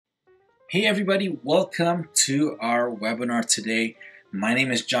Hey everybody, welcome to our webinar today. My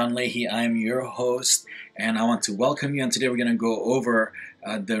name is Jon Lahey. I'm your host and I want to welcome you, and today we're going to go over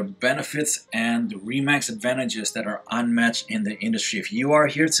the benefits and the REMAX advantages that are unmatched in the industry. If you are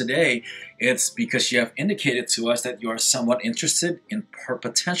here today, it's because you have indicated to us that you are somewhat interested in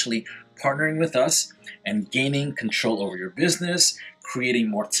potentially partnering with us and gaining control over your business, creating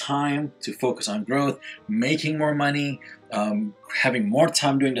more time to focus on growth, making more money, having more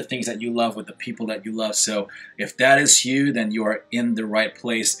time doing the things that you love with the people that you love. So if that is you, then you are in the right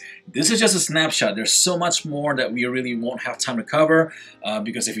place. This is just a snapshot. There's so much more that we really won't have time to cover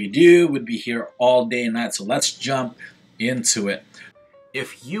because if we do, we'd be here all day and night. So let's jump into it.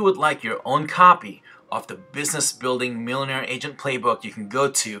 If you would like your own copy of the Business Building Millionaire Agent Playbook, you can go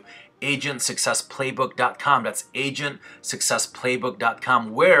to agentsuccessplaybook.com. That's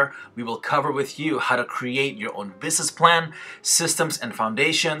agentsuccessplaybook.com, where we will cover with you how to create your own business plan, systems and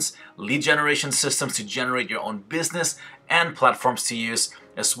foundations, lead generation systems to generate your own business, and platforms to use,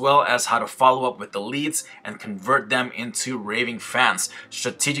 as well as how to follow up with the leads and convert them into raving fans,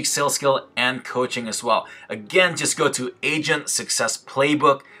 strategic sales skill, and coaching as well. Again, just go to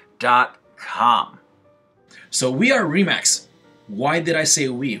agentsuccessplaybook.com. So we are REMAX. Why did I say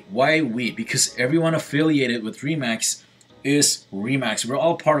we? Why we? Because everyone affiliated with REMAX is REMAX. We're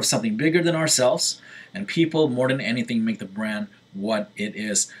all part of something bigger than ourselves, and people more than anything make the brand what it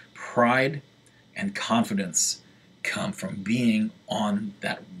is. Pride and confidence come from being on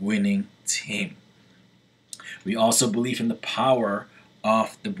that winning team. We also believe in the power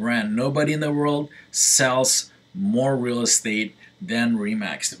of the brand. Nobody in the world sells more real estate than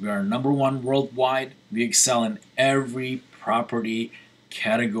REMAX. We are number one worldwide. We excel in every property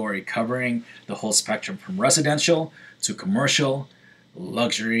category, covering the whole spectrum from residential to commercial,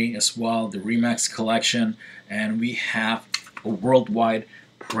 luxury as well, the REMAX collection, and we have a worldwide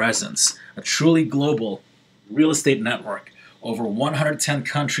presence, a truly global real estate network, over 110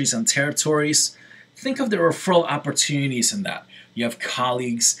 countries and territories. Think of the referral opportunities in that. You have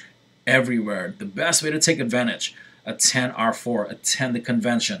colleagues everywhere. The best way to take advantage: attend R4, attend the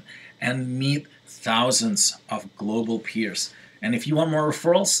convention, and meet thousands of global peers. And if you want more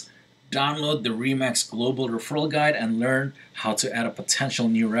referrals, download the REMAX Global Referral Guide and learn how to add a potential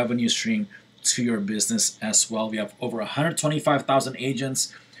new revenue stream to your business as well. We have over 125,000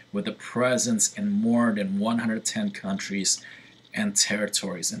 agents with a presence in more than 110 countries and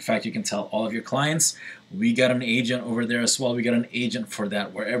territories. In fact, you can tell all of your clients, we got an agent over there as well. We got an agent for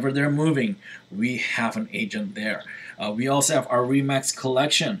that. Wherever they're moving, we have an agent there. We also have our REMAX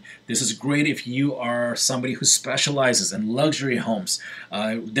collection. This is great if you are somebody who specializes in luxury homes.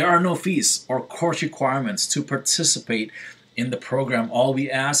 There are no fees or course requirements to participate in the program. All we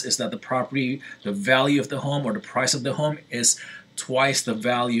ask is that the property, the value of the home or the price of the home is twice the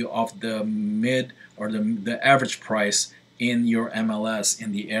value of the mid or the average price in your MLS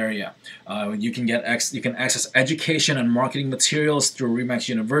in the area. You can access education and marketing materials through REMAX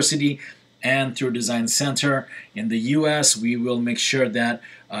University and through Design Center. In the US, we will make sure that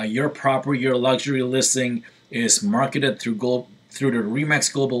your property, your luxury listing is marketed through the REMAX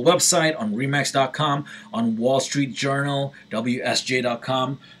Global website, on REMAX.com, on Wall Street Journal,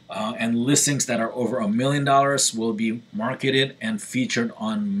 WSJ.com, and listings that are over $1 million will be marketed and featured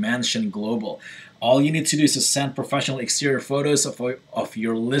on Mansion Global. All you need to do is to send professional exterior photos of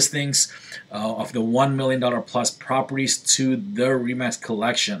your listings of the $1 million plus properties to the REMAX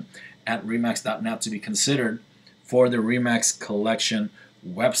collection at remax.net to be considered for the REMAX collection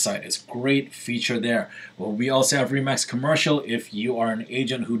website. It's a great feature there. Well, we also have REMAX Commercial. If you are an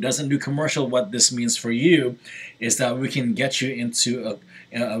agent who doesn't do commercial, what this means for you is that we can get you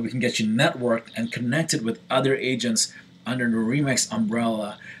networked and connected with other agents under the REMAX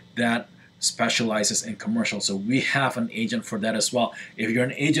umbrella that specializes in commercial. So we have an agent for that as well. If you're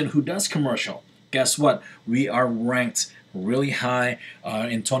an agent who does commercial, guess what? We are ranked really high.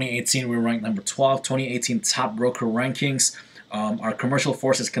 In 2018, we were ranked number 12, 2018 top broker rankings. Our commercial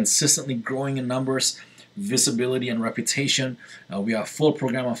force is consistently growing in numbers, visibility, and reputation. We have a full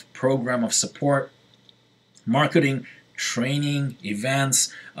program of support, marketing, training,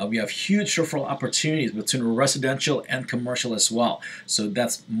 events. We have huge referral opportunities between residential and commercial as well. So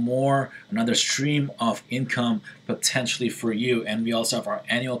that's another stream of income potentially for you. And we also have our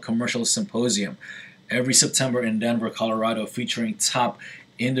annual commercial symposium every September in Denver, Colorado, featuring top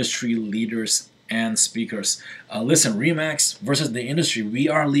industry leaders and speakers. Listen, REMAX versus the industry, we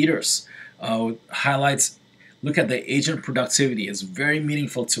are leaders. Highlights, look at the agent productivity. It's very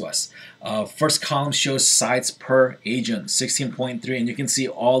meaningful to us. First column shows sites per agent, 16.3, and you can see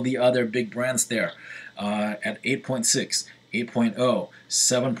all the other big brands there at 8.6. 8.0,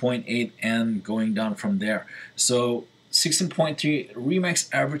 7.8, and going down from there. So 16.3, REMAX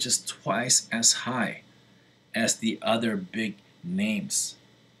average is twice as high as the other big names.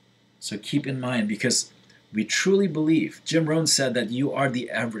 So keep in mind, because we truly believe, Jim Rohn said that you are the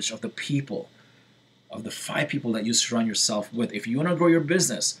average of the people, of the 5 people that you surround yourself with. If you want to grow your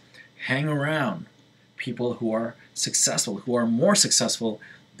business, hang around people who are successful, who are more successful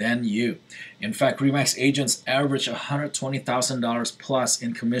than you. In fact, REMAX agents average $120,000 plus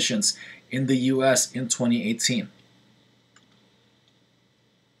in commissions in the US in 2018.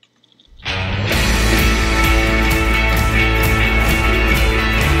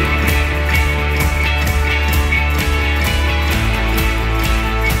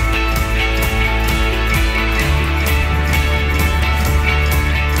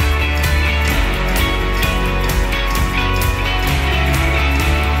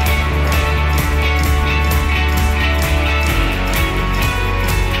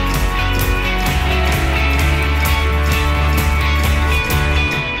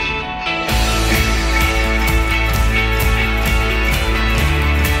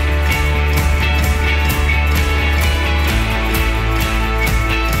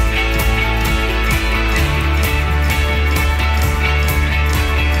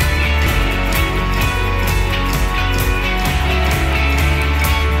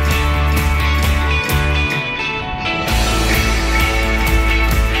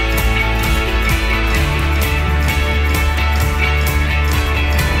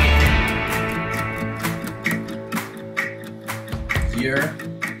 Year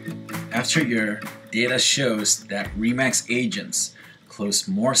after year, data shows that REMAX agents close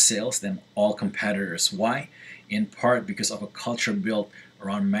more sales than all competitors. Why? In part because of a culture built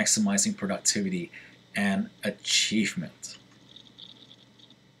around maximizing productivity and achievement.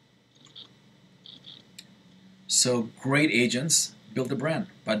 So great agents build a brand,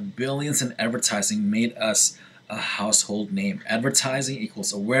 but billions in advertising made us a household name. Advertising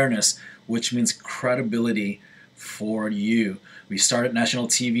equals awareness, which means credibility for you. We started national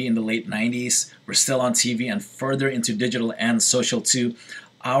TV in the late 90s. We're still on TV and further into digital and social too.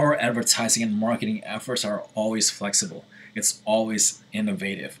 Our advertising and marketing efforts are always flexible. It's always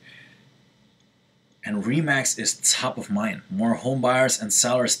innovative. And REMAX is top of mind. More home buyers and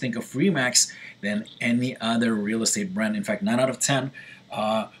sellers think of REMAX than any other real estate brand. In fact, 9 out of 10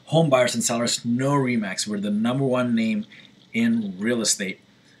 home buyers and sellers know REMAX. We're the #1 name in real estate.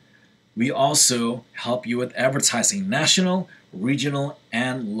 We also help you with advertising, national, regional,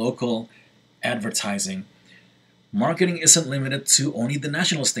 and local advertising. Marketing isn't limited to only the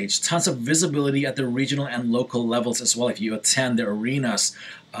national stage. Tons of visibility at the regional and local levels as well. If you attend the arenas,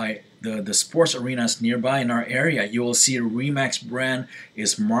 the sports arenas nearby in our area, you will see a REMAX brand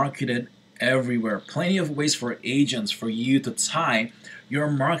is marketed everywhere. Plenty of ways for agents, for you to tie your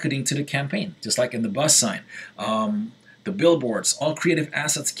marketing to the campaign, just like in the bus sign. The billboards, all creative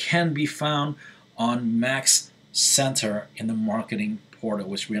assets can be found on Max Center in the marketing portal,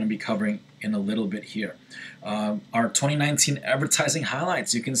 which we're going to be covering in a little bit here. Our 2019 advertising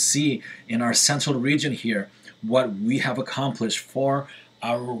highlights, you can see in our central region here what we have accomplished for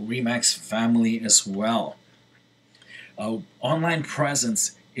our REMAX family as well. Online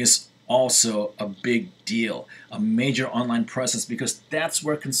presence is also a big deal, a major online presence, because that's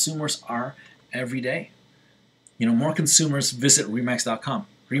where consumers are every day. You know, more consumers visit REMAX.com.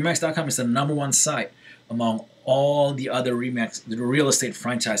 REMAX.com is the #1 site among all the other REMAX, the real estate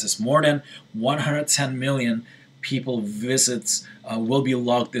franchises. More than 110 million people visits will be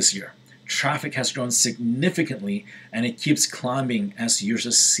logged this year. Traffic has grown significantly, and it keeps climbing as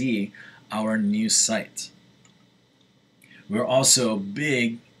users see our new site. We're also a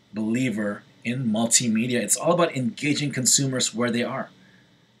big believer in multimedia. It's all about engaging consumers where they are.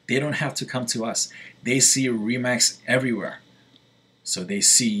 They don't have to come to us. They see REMAX everywhere. So they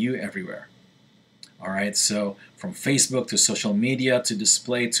see you everywhere. All right, so from Facebook to social media to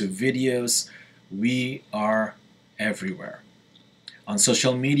display to videos, we are everywhere. On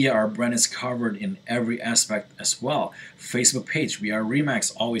social media, our brand is covered in every aspect as well. Facebook page, we are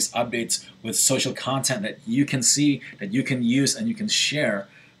REMAX, always updates with social content that you can see, that you can use, and you can share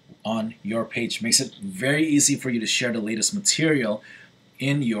on your page. Makes it very easy for you to share the latest material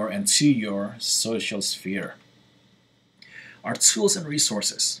in your and to your social sphere. Our tools and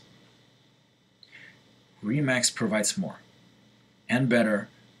resources. REMAX provides more and better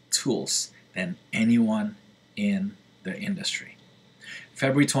tools than anyone in the industry.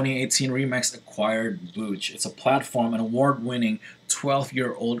 February 2018, REMAX acquired Booj. It's a platform, an award-winning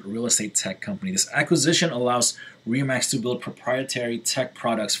 12-year-old real estate tech company. This acquisition allows REMAX to build proprietary tech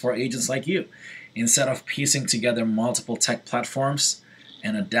products for agents like you. Instead of piecing together multiple tech platforms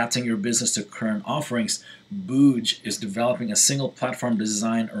and adapting your business to current offerings, Booj is developing a single platform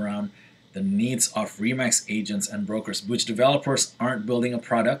designed around the needs of REMAX agents and brokers. Booj developers aren't building a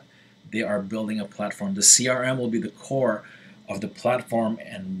product, they are building a platform. The CRM will be the core of the platform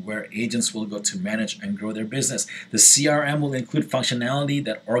and where agents will go to manage and grow their business. The CRM will include functionality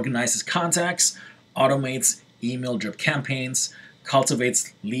that organizes contacts, automates email drip campaigns,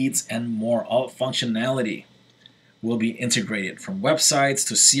 cultivates leads, and more. All functionality will be integrated from websites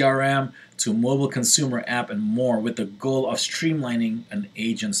to CRM to mobile consumer app and more, with the goal of streamlining an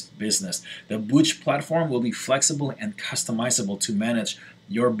agent's business. The Booj platform will be flexible and customizable to manage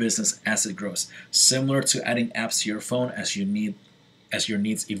your business as it grows, similar to adding apps to your phone as your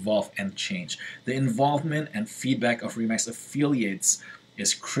needs evolve and change. The involvement and feedback of REMAX affiliates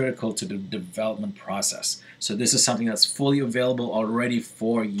is critical to the development process. So this is something that's fully available already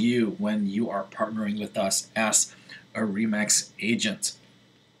for you when you are partnering with us as a REMAX agent.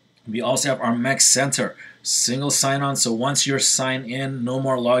 We also have our REMAX Center, single sign-on. So once you're signed in, no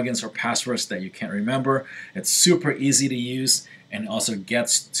more logins or passwords that you can't remember. It's super easy to use and also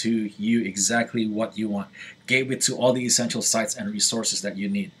gets to you exactly what you want. Gateway to all the essential sites and resources that you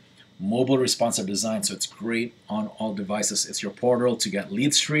need. Mobile responsive design, so it's great on all devices. It's your portal to get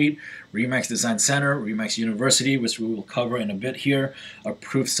Lead Street, REMAX Design Center, REMAX University, which we will cover in a bit here,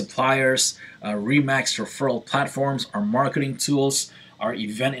 approved suppliers, REMAX referral platforms, our marketing tools, our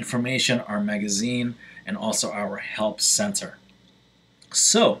event information, our magazine, and also our help center.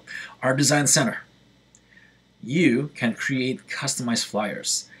 So, our design center. You can create customized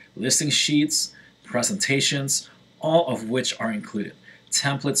flyers, listing sheets, presentations, all of which are included.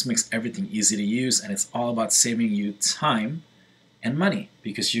 Templates makes everything easy to use, and it's all about saving you time and money,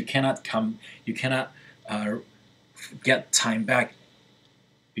 because you cannot get time back,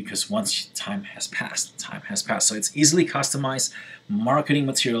 because once time has passed. So it's easily customized marketing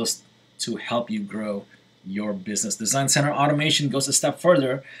materials to help you grow your business. Design Center automation goes a step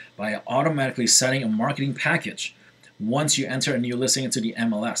further by automatically setting a marketing package. Once you enter a new listing into the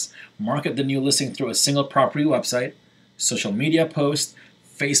MLS, market the new listing through a single property website, social media post,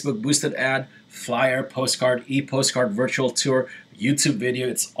 Facebook boosted ad, flyer, postcard, e-postcard, virtual tour, YouTube video.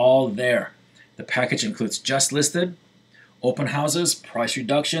 It's all there. The package includes just listed, open houses, price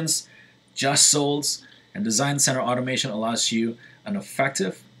reductions, just solds, and Design Center automation allows you an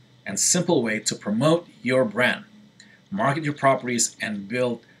effective and simple way to promote your brand, market your properties, and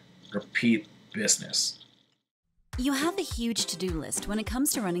build repeat business. You have a huge to-do list when it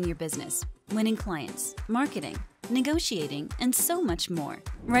comes to running your business, winning clients, marketing, negotiating, and so much more.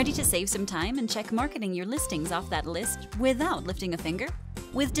 Ready to save some time and check marketing your listings off that list without lifting a finger?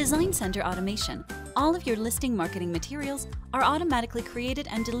 With Design Center automation, all of your listing marketing materials are automatically created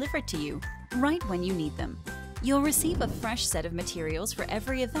and delivered to you right when you need them. You'll receive a fresh set of materials for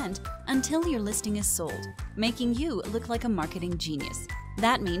every event until your listing is sold, making you look like a marketing genius.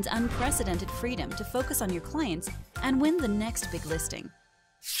 That means unprecedented freedom to focus on your clients and win the next big listing.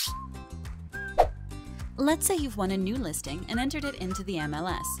 Let's say you've won a new listing and entered it into the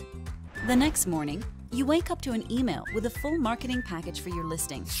MLS. The next morning, you wake up to an email with a full marketing package for your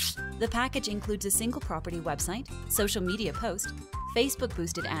listing. The package includes a single property website, social media post, Facebook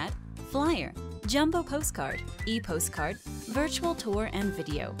boosted ad, flyer, jumbo postcard, e-postcard, virtual tour, and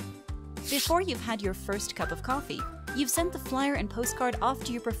video. Before you've had your first cup of coffee, you've sent the flyer and postcard off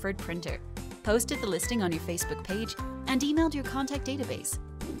to your preferred printer, posted the listing on your Facebook page, and emailed your contact database.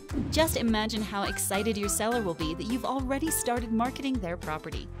 Just imagine how excited your seller will be that you've already started marketing their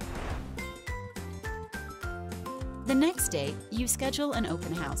property. The next day, you schedule an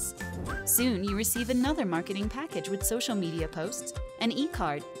open house. Soon, you receive another marketing package with social media posts, an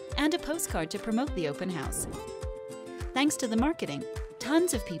e-card, and a postcard to promote the open house. Thanks to the marketing,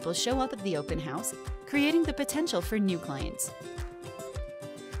 tons of people show up at the open house, creating the potential for new clients.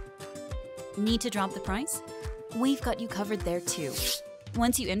 Need to drop the price? We've got you covered there too.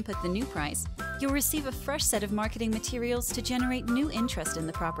 Once you input the new price, you'll receive a fresh set of marketing materials to generate new interest in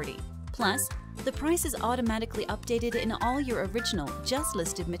the property. Plus, the price is automatically updated in all your original, just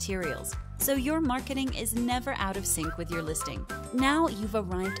listed materials, so your marketing is never out of sync with your listing. Now you've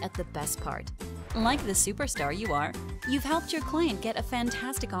arrived at the best part. Like the superstar you are, you've helped your client get a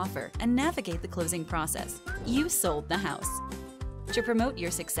fantastic offer and navigate the closing process. You sold the house. To promote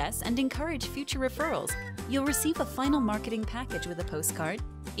your success and encourage future referrals, you'll receive a final marketing package with a postcard,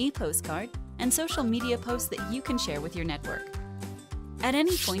 e-postcard, and social media posts that you can share with your network. At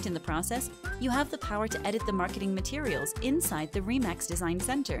any point in the process, you have the power to edit the marketing materials inside the REMAX Design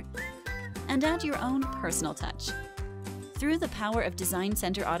Center and add your own personal touch. Through the power of Design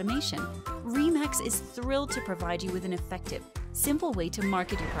Center automation, REMAX is thrilled to provide you with an effective, simple way to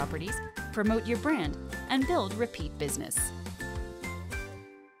market your properties, promote your brand, and build repeat business.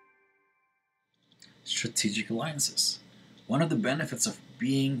 Strategic alliances. One of the benefits of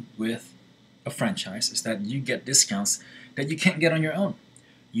being with a franchise is that you get discounts that you can't get on your own.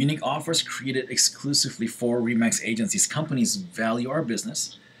 Unique offers created exclusively for REMAX agents. These companies value our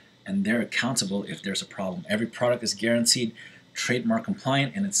business and they're accountable if there's a problem. Every product is guaranteed trademark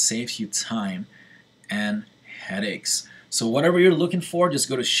compliant and it saves you time and headaches. So whatever you're looking for, just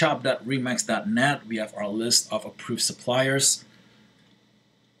go to shop.remax.net. We have our list of approved suppliers.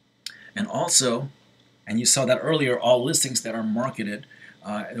 And also, and you saw that earlier, all listings that are marketed,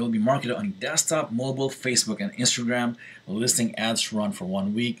 it will be marketed on desktop, mobile, Facebook, and Instagram. Listing ads run for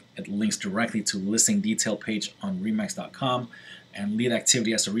 1 week. It links directly to listing detail page on remax.com. And lead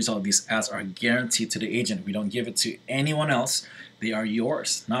activity as a result of these ads are guaranteed to the agent. We don't give it to anyone else. They are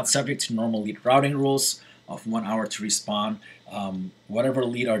yours, not subject to normal lead routing rules of 1 hour to respond. Whatever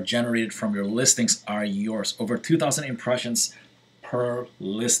lead are generated from your listings are yours. Over 2,000 impressions per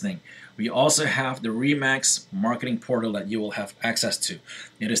listing. We also have the REMAX marketing portal that you will have access to.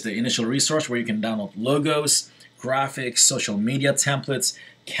 It is the initial resource where you can download logos, graphics, social media templates,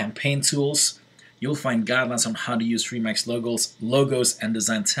 campaign tools. You'll find guidelines on how to use REMAX logos and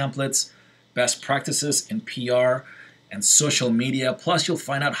design templates, best practices in PR and social media. Plus, you'll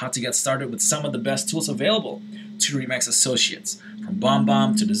find out how to get started with some of the best tools available to REMAX associates, from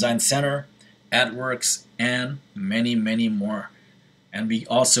BombBomb to Design Center, AdWorks, and many, many more. And we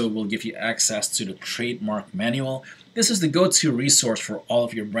also will give you access to the trademark manual. This is the go-to resource for all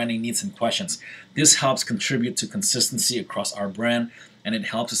of your branding needs and questions. This helps contribute to consistency across our brand, and it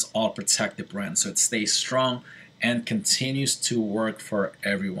helps us all protect the brand so it stays strong and continues to work for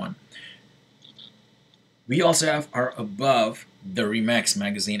everyone. We also have our Above the REMAX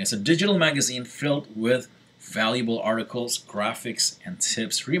magazine. It's a digital magazine filled with valuable articles, graphics, and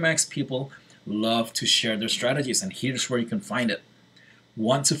tips. REMAX people love to share their strategies, and here's where you can find it.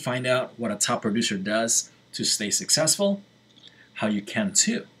 Want to find out what a top producer does to stay successful? How you can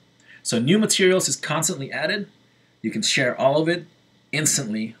too. So new materials is constantly added. You can share all of it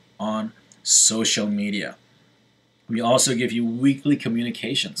instantly on social media. We also give you weekly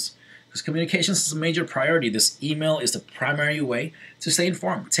communications, because communications is a major priority. This email is the primary way to stay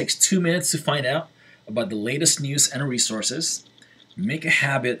informed. It takes 2 minutes to find out about the latest news and resources. Make a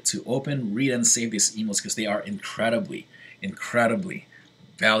habit to open, read, and save these emails because they are incredibly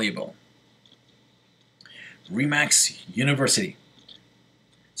valuable. REMAX University.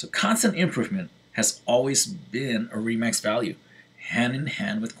 So constant improvement has always been a REMAX value, hand in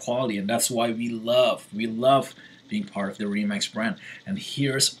hand with quality, and that's why we love being part of the REMAX brand. And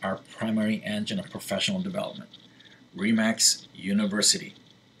here's our primary engine of professional development, REMAX University.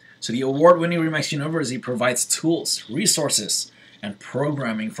 So the award-winning REMAX University provides tools, resources, and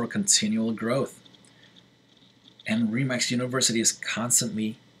programming for continual growth. And REMAX University is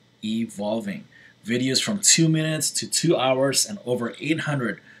constantly evolving. Videos from 2 minutes to 2 hours and over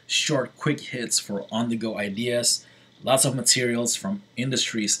 800 short quick hits for on-the-go ideas. Lots of materials from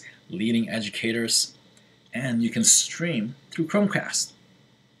industry's leading educators. And you can stream through Chromecast.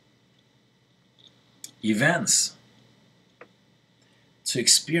 Events. To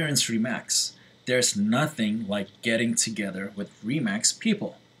experience REMAX, there's nothing like getting together with REMAX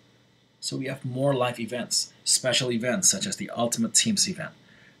people. So we have more live events, special events such as the Ultimate Teams event,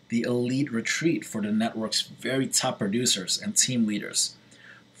 the Elite Retreat for the network's very top producers and team leaders,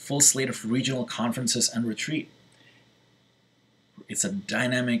 full slate of regional conferences and retreat. It's a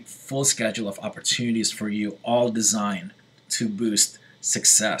dynamic, full schedule of opportunities for you, all designed to boost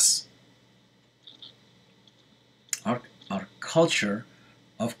success. Our culture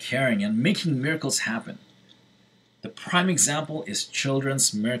of caring and making miracles happen. The prime example is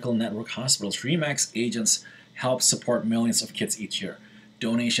Children's Miracle Network Hospitals. REMAX agents help support millions of kids each year.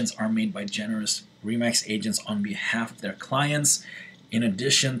 Donations are made by generous REMAX agents on behalf of their clients. In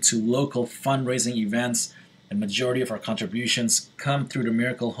addition to local fundraising events, the majority of our contributions come through the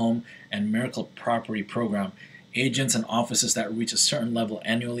Miracle Home and Miracle Property program. Agents and offices that reach a certain level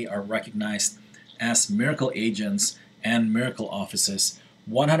annually are recognized as Miracle Agents and Miracle Offices.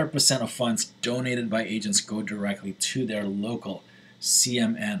 100% of funds donated by agents go directly to their local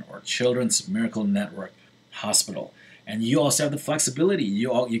CMN or Children's Miracle Network Hospital. And you also have the flexibility.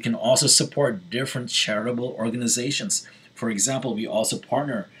 You can also support different charitable organizations. For example, we also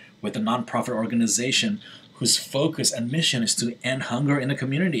partner with a nonprofit organization whose focus and mission is to end hunger in the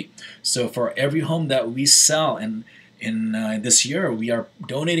community. So for every home that we sell in this year, we are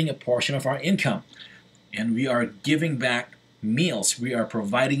donating a portion of our income. And we are giving back meals. We are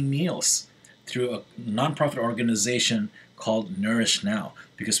providing meals through a nonprofit organization called Nourish Now,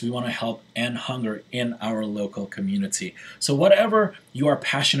 because we want to help end hunger in our local community. So whatever you are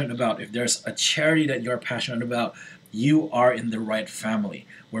passionate about, if there's a charity that you are passionate about, you are in the right family,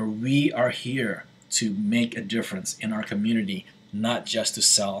 where we are here to make a difference in our community, not just to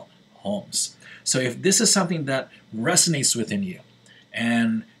sell homes. So if this is something that resonates within you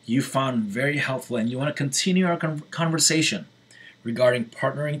and you found very helpful and you want to continue our conversation regarding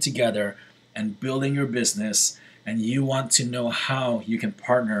partnering together and building your business, and you want to know how you can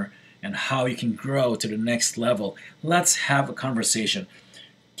partner and how you can grow to the next level, let's have a conversation.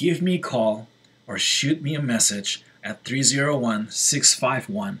 Give me a call or shoot me a message at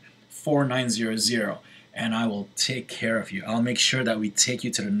 301-651-4900, and I will take care of you. I'll make sure that we take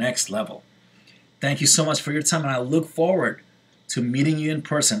you to the next level. Thank you so much for your time, and I look forward to meeting you in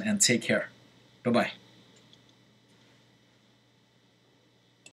person, and take care. Bye-bye.